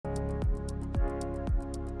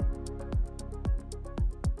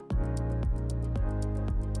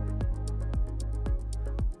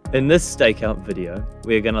In this Stakeout video,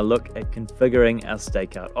 we are going to look at configuring our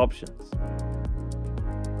Stakeout options.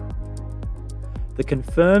 The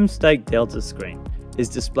Confirm Stake Delta screen is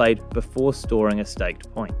displayed before storing a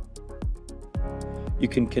staked point. You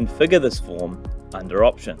can configure this form under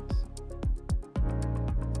Options.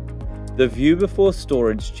 The View Before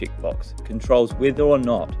Storage checkbox controls whether or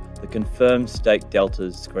not the Confirm Stake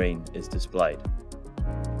Deltas screen is displayed.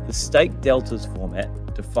 The Stake Deltas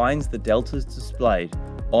format defines the deltas displayed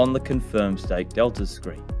on the Confirm Stake Deltas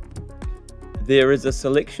screen. There is a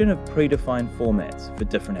selection of predefined formats for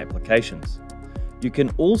different applications. You can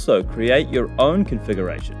also create your own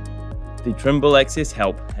configuration. The Trimble Access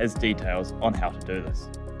help has details on how to do this.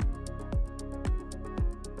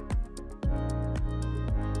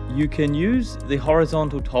 You can use the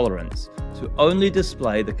horizontal tolerance to only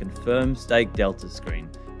display the Confirm Stake Delta screen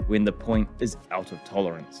when the point is out of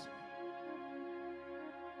tolerance.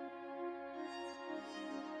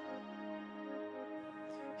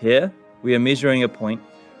 Here, we are measuring a point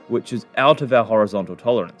which is out of our horizontal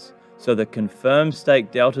tolerance, so the Confirm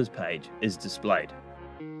Stake Deltas page is displayed.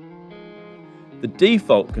 The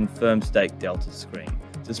default Confirm Stake Delta screen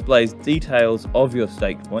displays details of your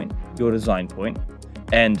staked point, your design point,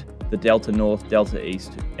 and the delta north, delta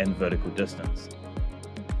east, and vertical distance.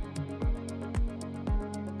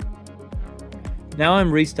 Now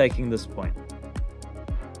I'm restaking this point.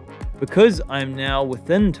 Because I am now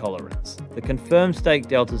within tolerance, the Confirm Stake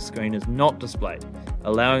Delta screen is not displayed,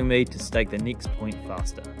 allowing me to stake the next point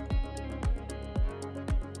faster.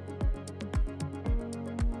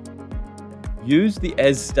 Use the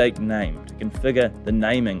As Stake name to configure the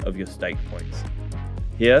naming of your staked points.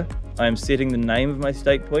 Here, I am setting the name of my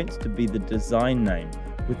stake points to be the design name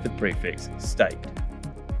with the prefix staked.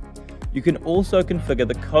 You can also configure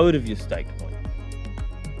the code of your staked point.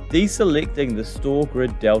 Deselecting the Store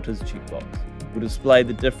Grid Deltas checkbox will display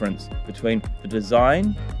the difference between the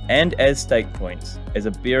design and as stake points as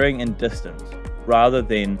a bearing and distance rather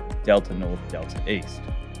than delta north, delta east.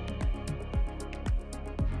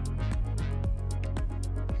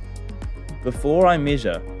 Before I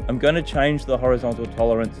measure, I'm going to change the horizontal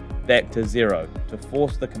tolerance back to 0 to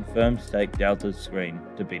force the Confirm Stake Deltas screen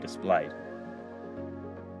to be displayed.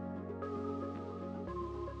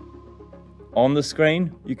 On the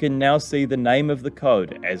screen, you can now see the name of the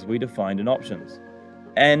code as we defined in Options,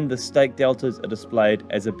 and the stake deltas are displayed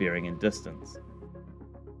as a bearing and distance.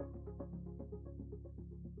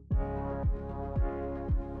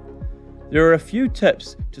 There are a few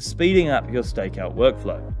tips to speeding up your Stakeout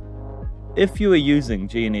workflow. If you are using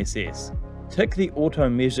GNSS, tick the Auto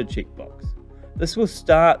Measure checkbox. This will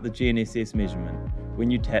start the GNSS measurement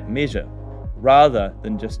when you tap Measure, rather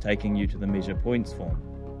than just taking you to the Measure Points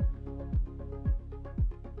form.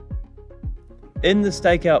 In the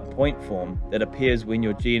Stakeout point form that appears when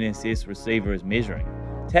your GNSS receiver is measuring,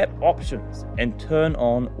 tap Options and turn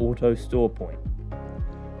on Auto Store Point.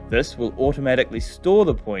 This will automatically store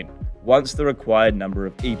the point once the required number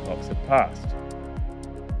of epochs have passed.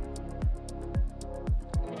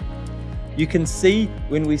 You can see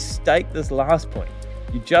when we stake this last point,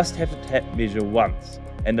 you just have to tap Measure once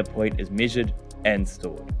and the point is measured and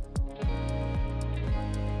stored.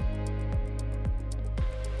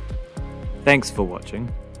 Thanks for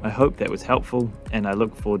watching. I hope that was helpful, and I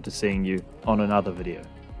look forward to seeing you on another video.